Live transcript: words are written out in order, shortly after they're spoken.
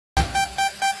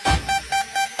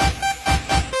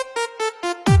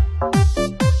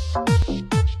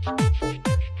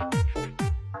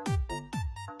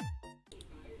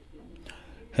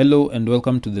Hello and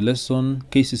welcome to the lesson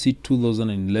Kcse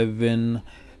 2011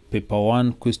 Paper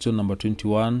 1 question number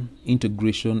 21,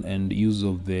 integration and use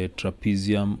of the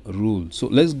trapezium rule. So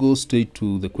let's go straight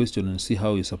to the question and see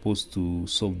how you're supposed to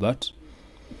solve that.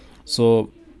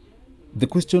 So the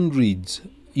question reads,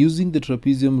 using the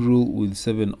trapezium rule with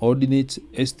 7 ordinates,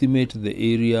 estimate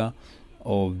the area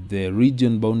of the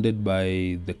region bounded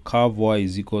by the curve y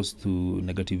is equals to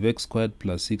negative x squared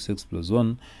plus 6x plus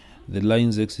 1. The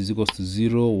lines x is equals to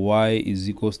 0, y is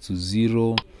equals to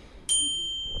 0,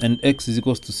 and x is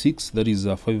equals to 6. That is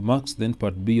 5 marks. Then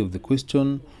part B of the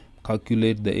question,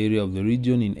 calculate the area of the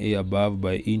region in A above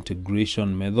by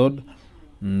integration method.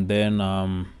 And then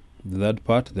the third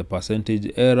part, the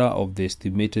percentage error of the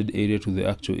estimated area to the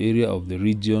actual area of the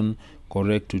region,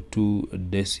 correct to 2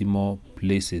 decimal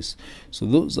places. So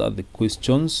those are the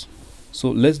questions.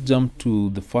 So let's jump to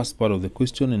the first part of the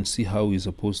question and see how we're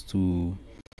supposed to.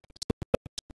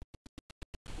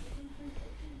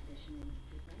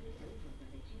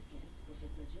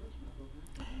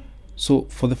 So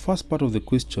for the first part of the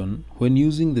question, when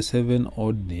using the 7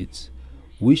 ordinates,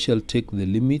 we shall take the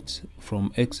limit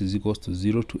from x is equals to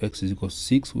 0 to x is equals to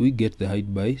 6. We get the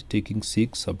height by taking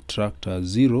 6, subtract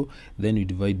 0, then we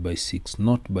divide by 6,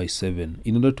 not by 7,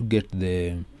 in order to get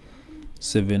the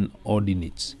 7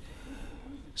 ordinates.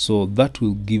 So that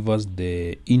will give us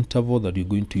the interval that you're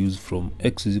going to use from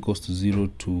x is equals to 0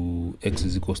 to x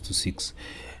is equals to 6.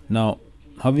 Now,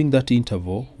 having that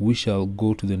interval, we shall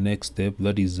go to the next step,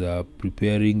 that is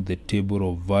preparing the table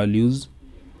of values.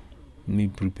 Let me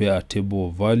prepare a table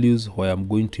of values where I'm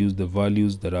going to use the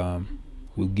values that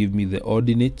will give me the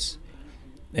ordinates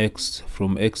x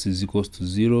from x is equals to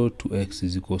 0 to x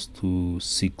is equals to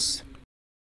 6.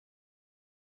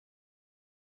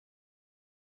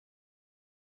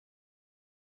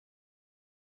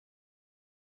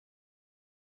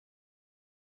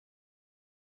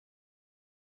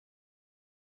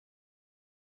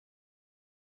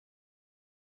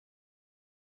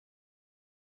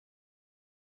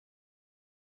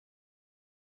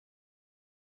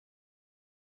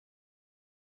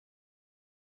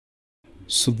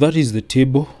 So that is the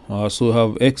table. So we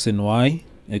have x and y.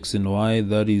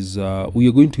 That is we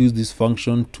are going to use this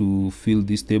function to fill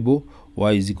this table.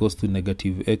 Y is equals to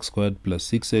negative x squared plus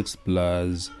 6x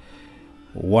plus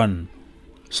 1.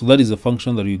 So that is a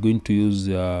function that we're going to use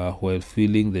while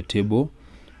filling the table.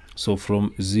 So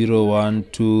from 0, 1,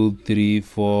 2, 3,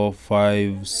 4,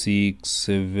 5, 6,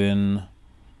 7.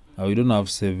 We don't have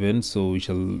 7, so we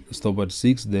shall stop at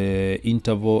 6. The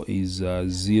interval is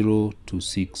 0 to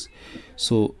 6.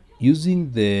 So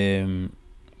using the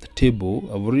table,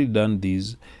 I've already done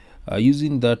this.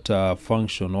 Using that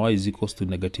function, y is equals to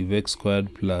negative x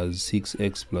squared plus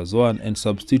 6x plus 1, and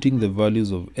substituting the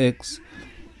values of x,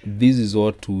 this is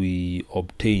what we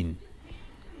obtain.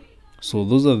 So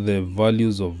those are the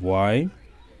values of y.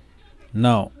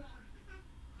 Now,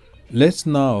 let's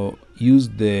now use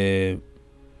the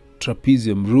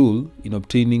trapezium rule in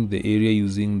obtaining the area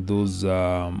using those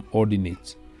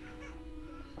ordinates.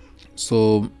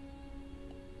 So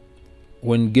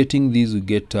when getting these, we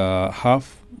get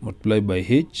half multiplied by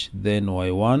h, then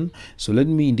y1. So let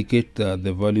me indicate the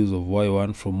values of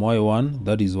y1. From y1,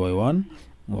 that is y1,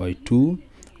 y2,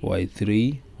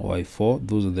 y3, y4.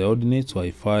 Those are the ordinates.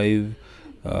 y5,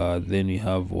 then we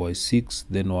have y6,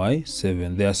 then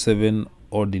y7. There are 7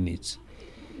 ordinates.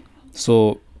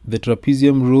 So the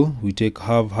trapezium rule, we take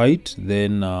half height,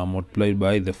 then multiplied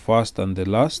by the first and the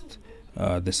last,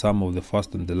 the sum of the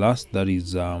first and the last, that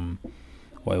is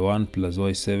y1 plus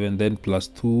y7, then plus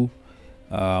 2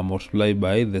 multiplied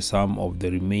by the sum of the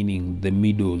remaining, the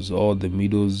middles. All the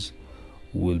middles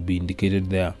will be indicated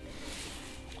there.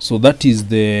 So that is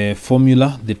the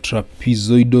formula, the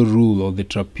trapezoidal rule or the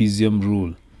trapezium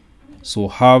rule. So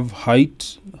half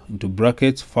height into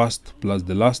brackets, first plus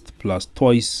the last plus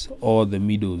twice all the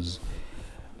middles.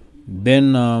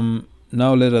 Then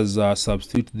now let us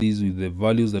substitute these with the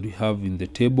values that we have in the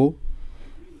table.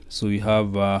 So we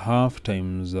have half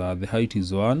times the height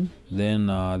is 1, then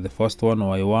the first one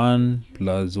y1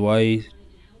 plus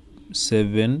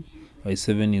y7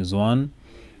 is 1,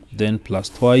 then plus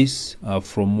twice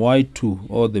from y2,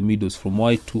 all the middles, from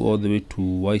y2 all the way to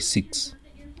y6.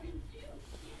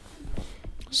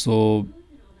 So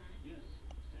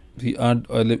we add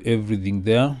everything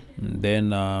there, and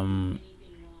then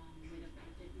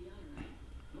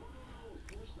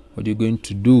what you're going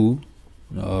to do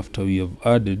after we have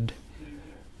added,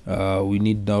 we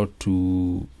need now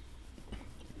to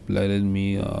apply. Let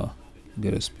me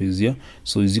get a space here.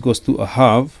 So is equals to a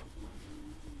half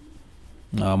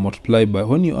multiplied by,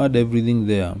 when you add everything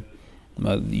there,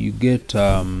 you get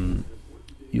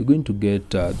you're going to get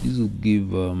this will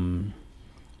give 1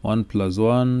 plus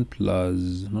 1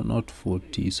 plus not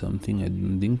 40 something. I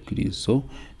don't think it is so.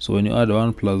 So when you add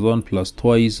 1 plus 1 plus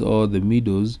twice all the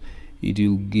middles, it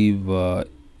will give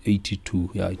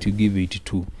 82. Yeah, it will give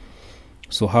 82.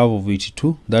 So half of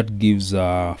 82, that gives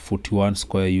 41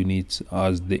 square units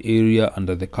as the area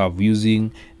under the curve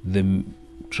using the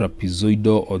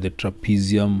trapezoidal or the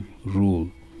trapezium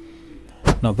rule.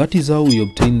 Now that is how we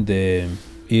obtain the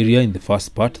area in the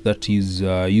first part, that is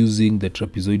using the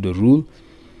trapezoidal rule.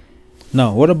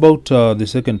 Now what about the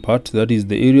second part, that is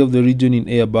the area of the region in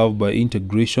A above by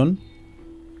integration.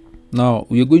 Now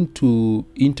we are going to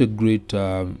integrate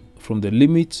from the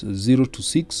limits 0 to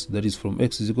 6, that is from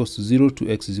x is equals to 0 to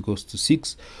x is equals to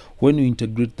 6. When you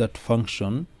integrate that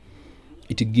function,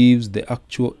 it gives the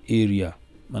actual area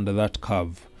under that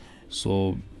curve.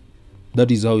 So that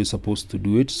is how you're supposed to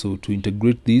do it. So to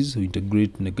integrate these, we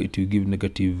integrate it will give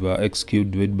negative x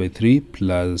cubed divided by 3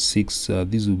 plus 6.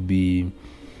 This will be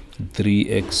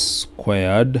 3x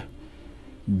squared,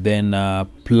 then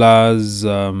plus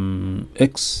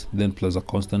x, then plus a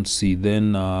constant c,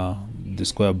 then the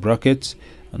square brackets,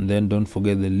 and then don't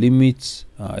forget the limits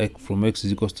from x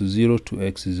is equals to 0 to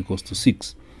x is equals to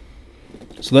 6.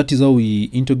 So that is how we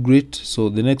integrate. So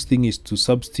the next thing is to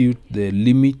substitute the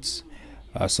limits.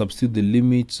 Substitute the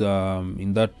limits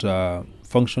in that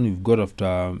function you've got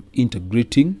after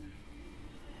integrating.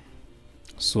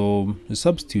 So we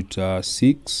substitute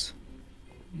 6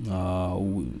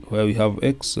 where we have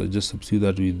x, just substitute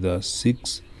that with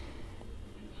 6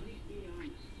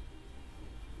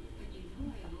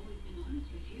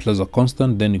 plus a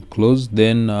constant, then you close,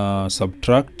 then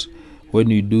subtract. When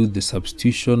you do the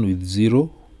substitution with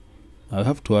 0, I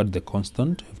have to add the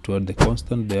constant.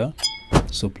 There.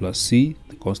 So plus c,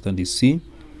 the constant is c.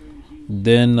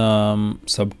 Then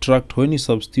subtract. When you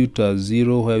substitute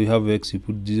 0 where we have x, you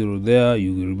put 0 there,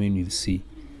 you will remain with c.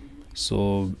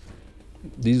 So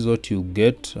this is what you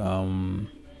get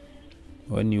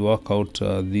when you work out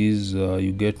these.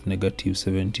 You get negative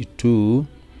 72.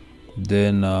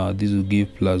 Then this will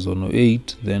give plus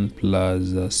 108, then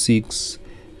plus 6,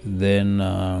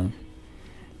 then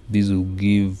this will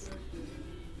give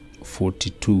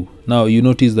 42. Now you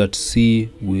notice that c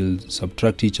will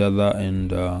subtract each other,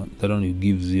 and that one will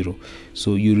give 0.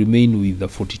 So you remain with the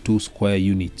 42 square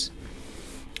units.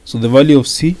 So the value of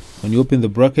c, when you open the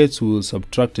brackets, we will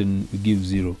subtract and give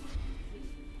 0.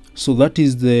 So that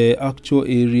is the actual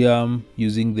area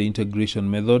using the integration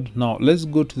method. Now let's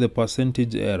go to the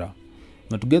percentage error.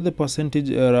 Now to get the percentage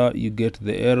error, you get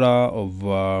the error of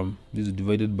this is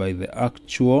divided by the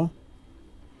actual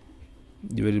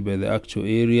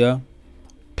area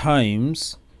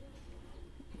times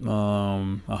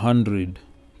 100.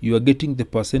 You are getting the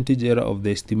percentage error of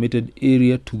the estimated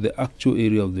area to the actual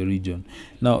area of the region.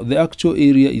 Now the actual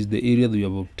area is the area that you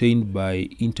have obtained by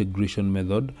integration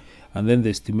method, and then the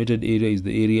estimated area is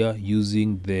the area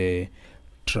using the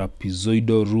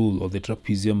trapezoidal rule or the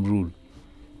trapezium rule.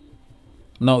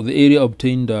 Now the area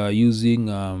obtained using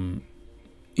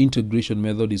integration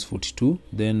method is 42,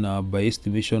 then by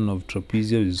estimation of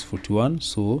trapezium is 41.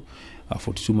 So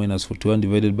 42 minus 41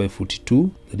 divided by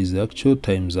 42, that is the actual,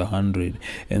 times 100,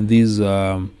 and this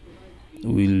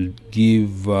will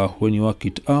give when you work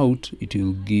it out, it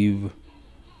will give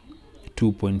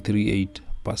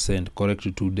 2.38%,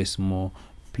 corrected to decimal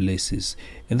places.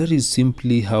 And that is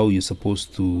simply how you're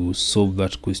supposed to solve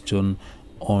that question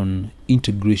on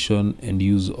integration and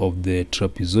use of the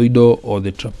trapezoidal or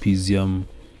the trapezium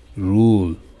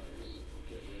rule.